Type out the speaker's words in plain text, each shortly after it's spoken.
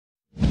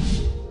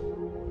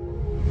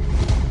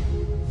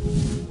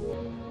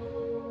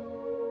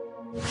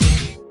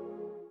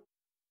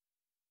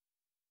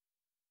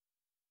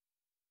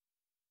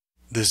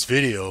This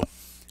video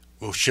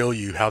will show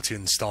you how to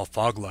install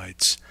fog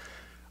lights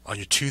on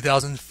your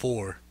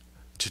 2004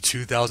 to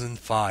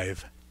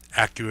 2005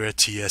 ACURA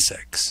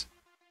TSX.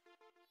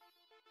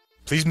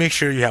 Please make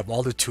sure you have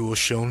all the tools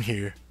shown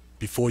here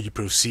before you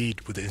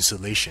proceed with the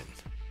installation.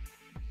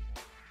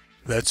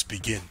 Let's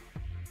begin.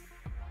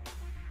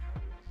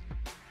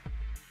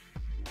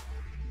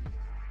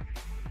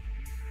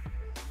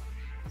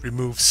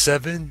 Remove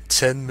 7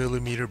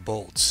 10mm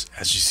bolts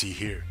as you see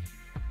here.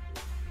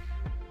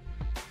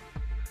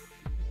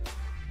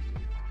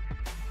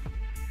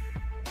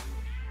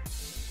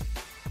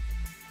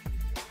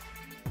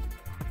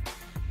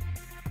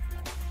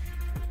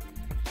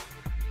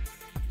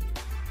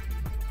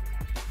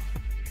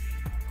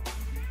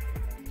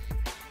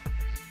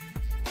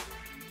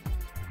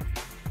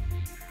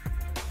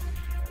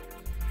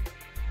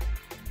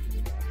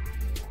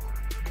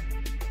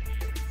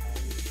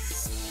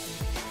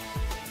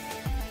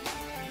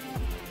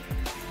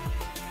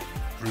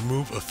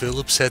 Remove a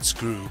Phillips head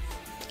screw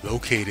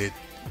located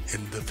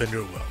in the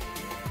fender well.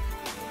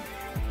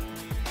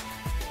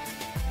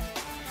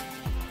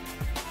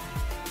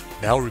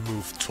 Now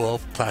remove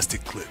 12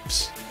 plastic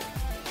clips.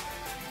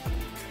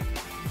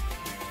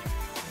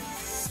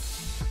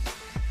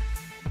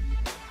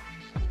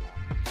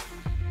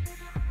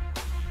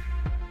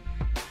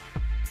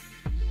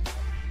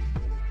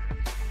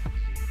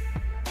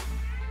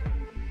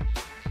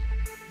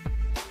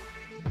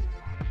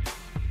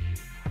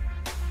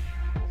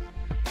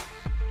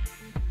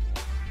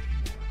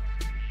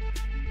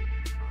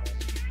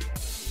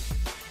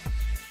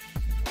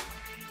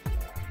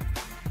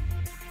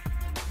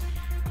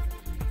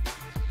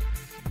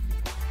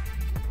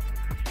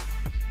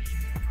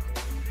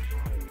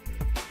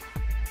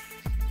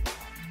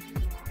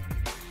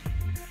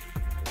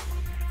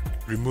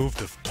 Remove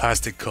the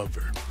plastic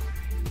cover.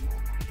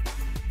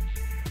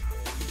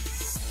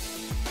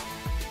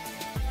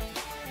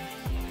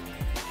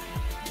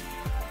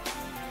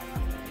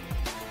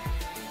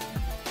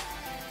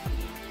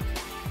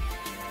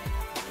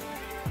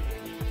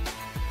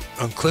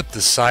 Unclip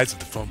the sides of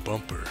the front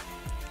bumper,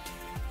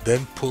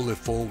 then pull it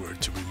forward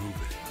to remove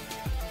it.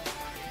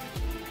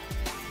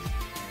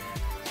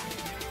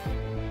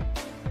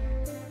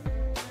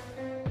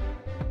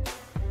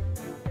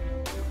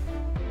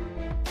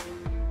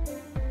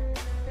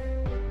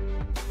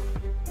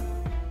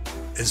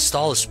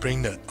 Install a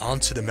spring nut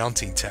onto the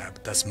mounting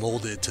tab that's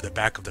molded to the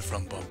back of the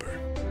front bumper.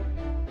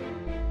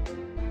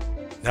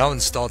 Now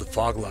install the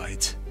fog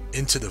light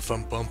into the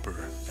front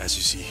bumper as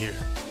you see here.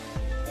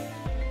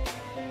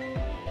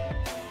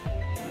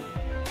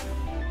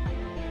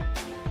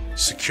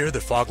 Secure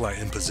the fog light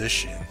in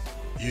position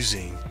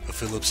using a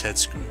Phillips head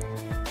screw.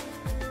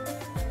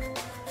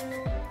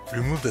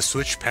 Remove the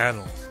switch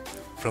panel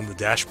from the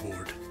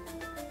dashboard,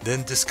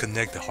 then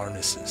disconnect the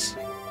harnesses.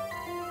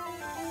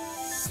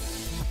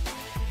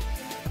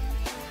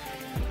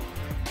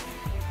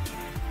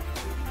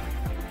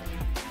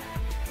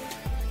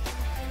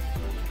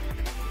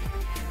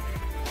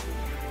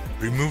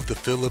 Remove the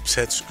Phillips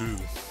head screw,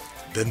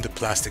 then the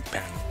plastic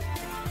panel.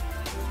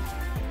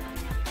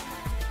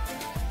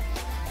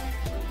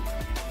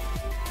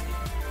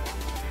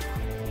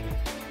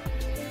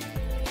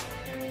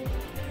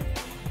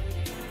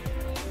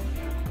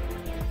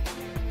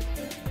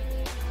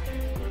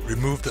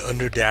 Remove the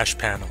under dash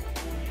panel.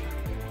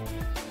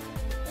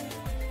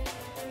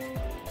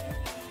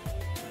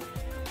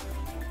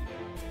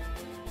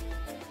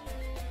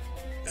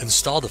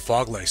 Install the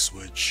fog light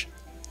switch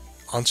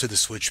onto the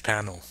switch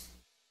panel.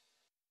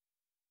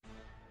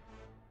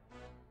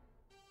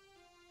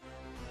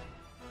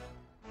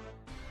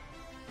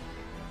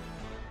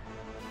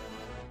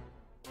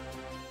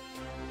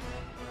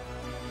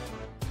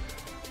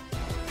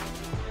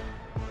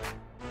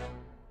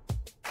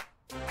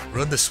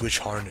 Run the switch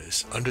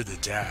harness under the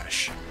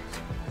dash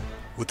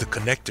with the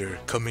connector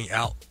coming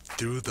out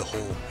through the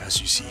hole as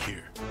you see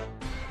here.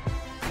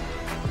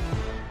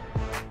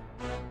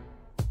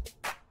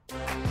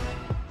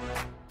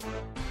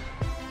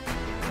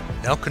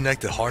 Now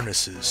connect the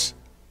harnesses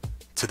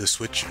to the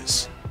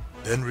switches,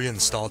 then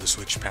reinstall the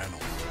switch panel.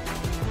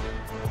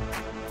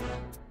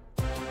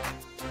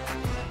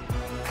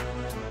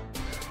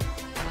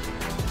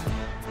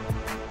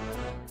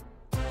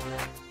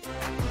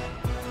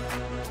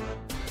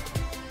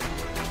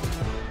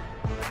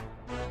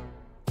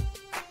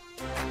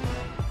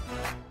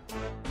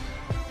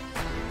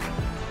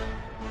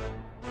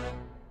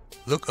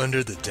 Look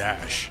under the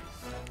dash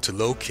to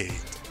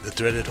locate the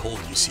threaded hole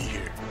you see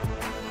here.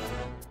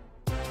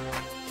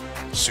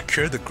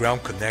 Secure the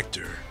ground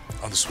connector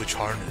on the switch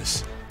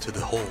harness to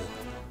the hole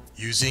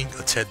using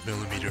a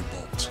 10mm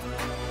bolt.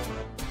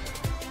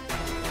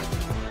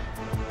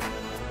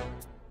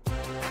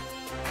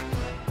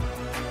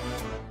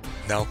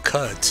 Now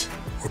cut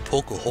or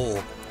poke a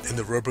hole in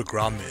the rubber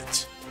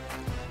grommet.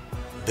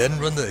 Then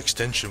run the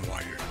extension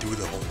wire through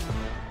the hole.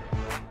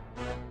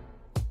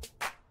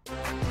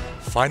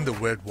 Find the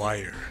red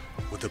wire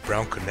with the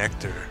brown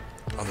connector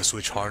on the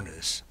switch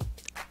harness,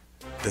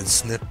 then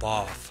snip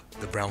off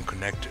the brown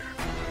connector.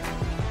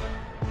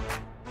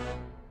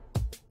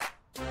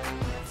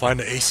 Find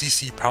the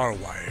ACC power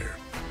wire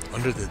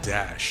under the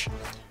dash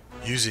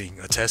using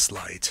a test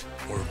light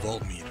or a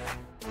voltmeter.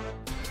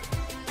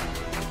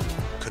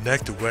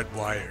 Connect the wet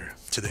wire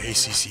to the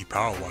ACC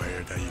power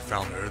wire that you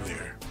found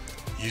earlier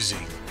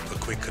using a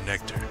quick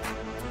connector.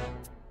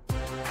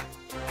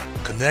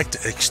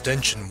 Connect the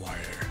extension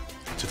wire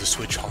to the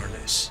switch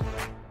harness.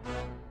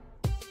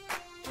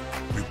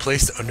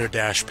 Replace the under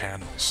dash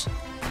panels.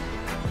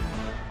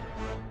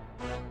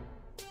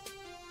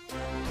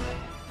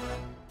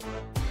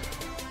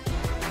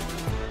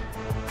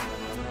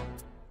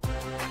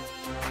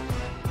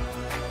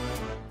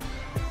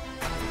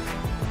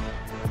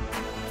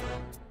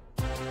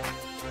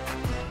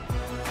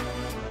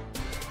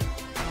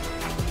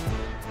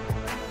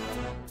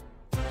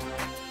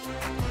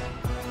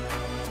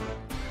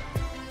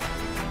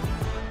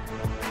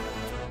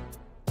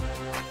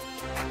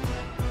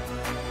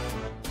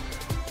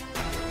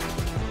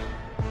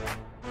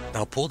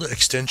 Now pull the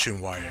extension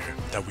wire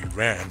that we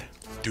ran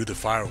through the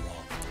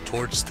firewall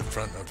towards the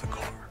front of the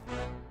car.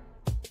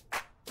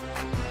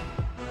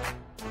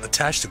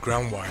 Attach the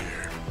ground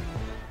wire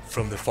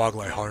from the fog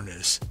light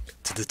harness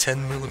to the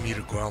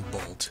 10mm ground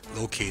bolt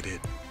located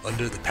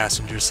under the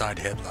passenger side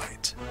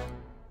headlight.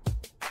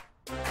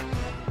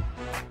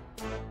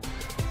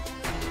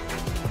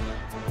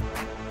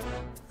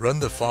 Run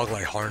the fog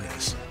light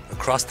harness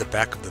across the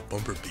back of the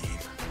bumper beam,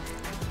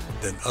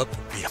 then up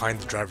behind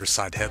the driver's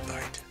side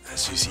headlight,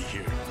 as you see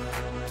here.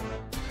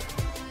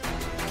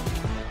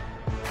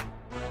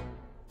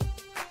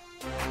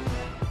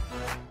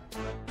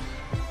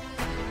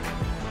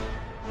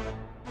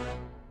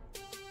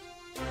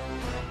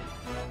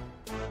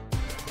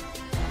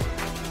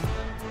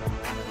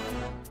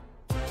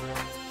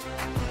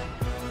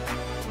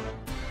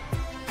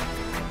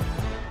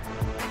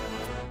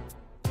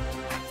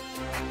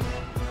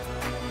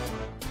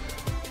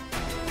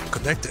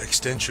 Connect the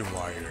extension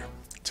wire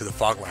to the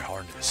fog light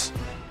harness.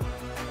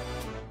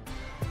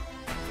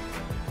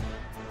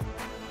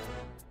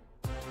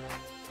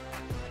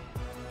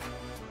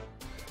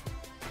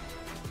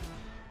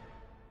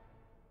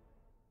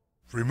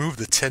 Remove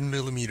the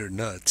 10mm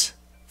nut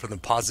from the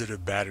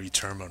positive battery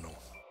terminal.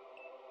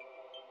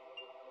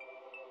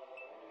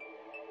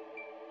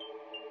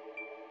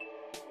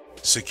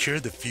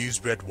 Secure the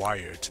fused red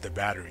wire to the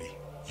battery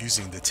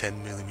using the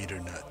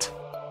 10mm nut.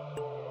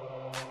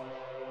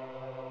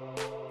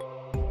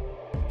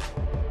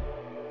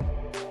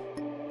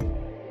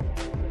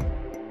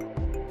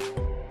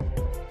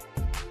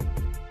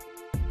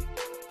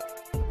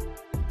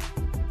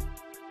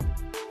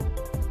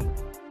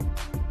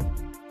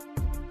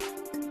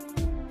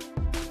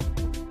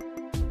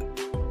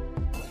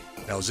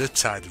 Now zip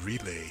tie the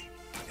relay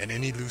and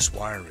any loose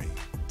wiring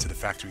to the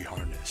factory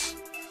harness.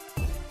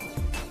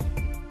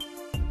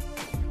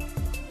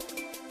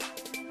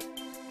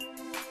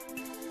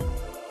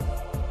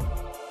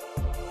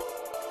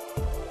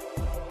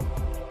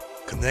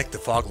 Connect the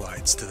fog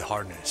lights to the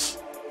harness.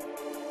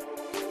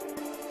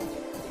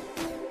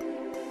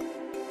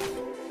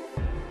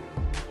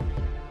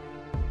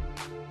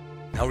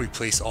 Now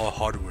replace all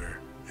hardware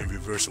in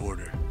reverse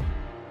order.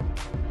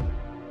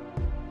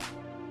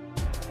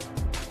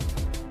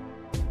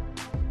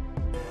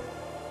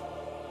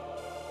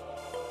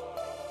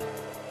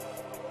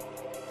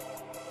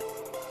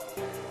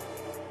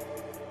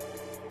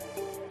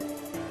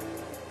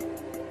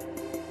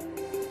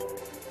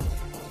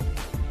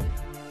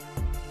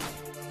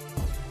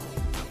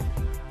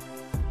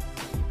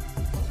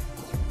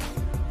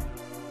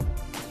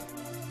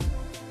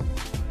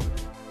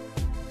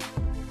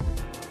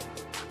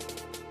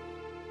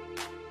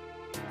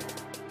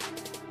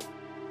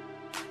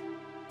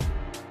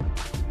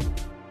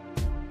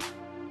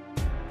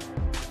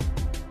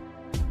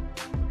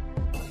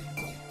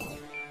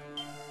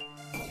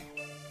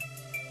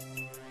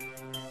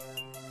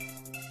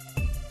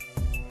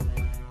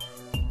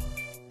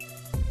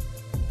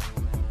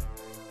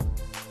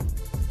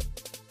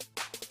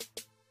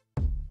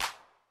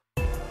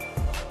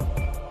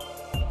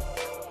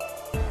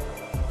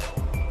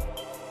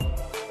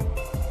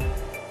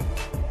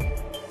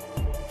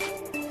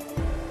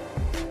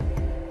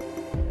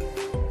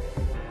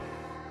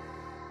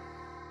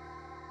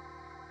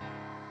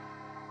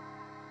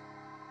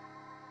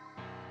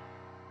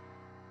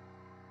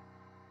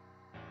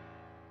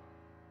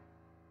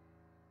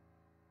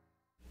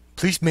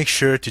 Please make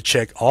sure to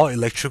check all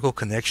electrical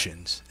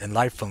connections and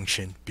light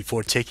function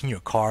before taking your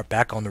car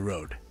back on the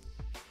road.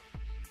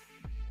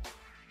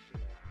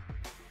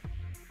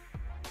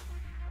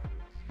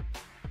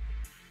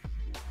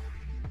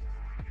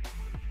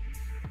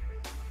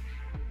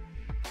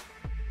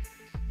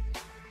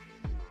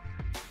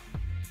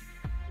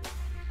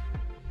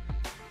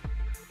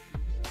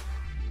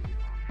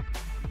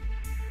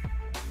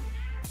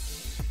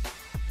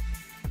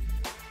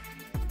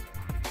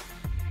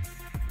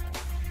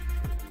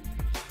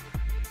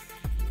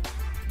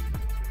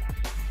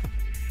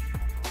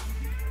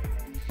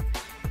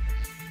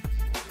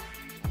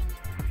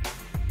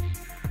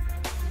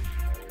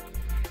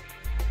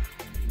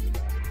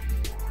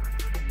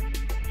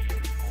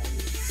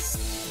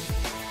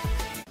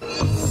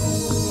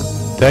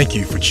 Thank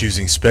you for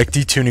choosing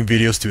SPECDTUNING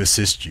videos to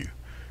assist you.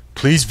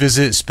 Please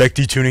visit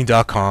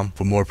SPECDTUNING.com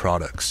for more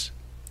products.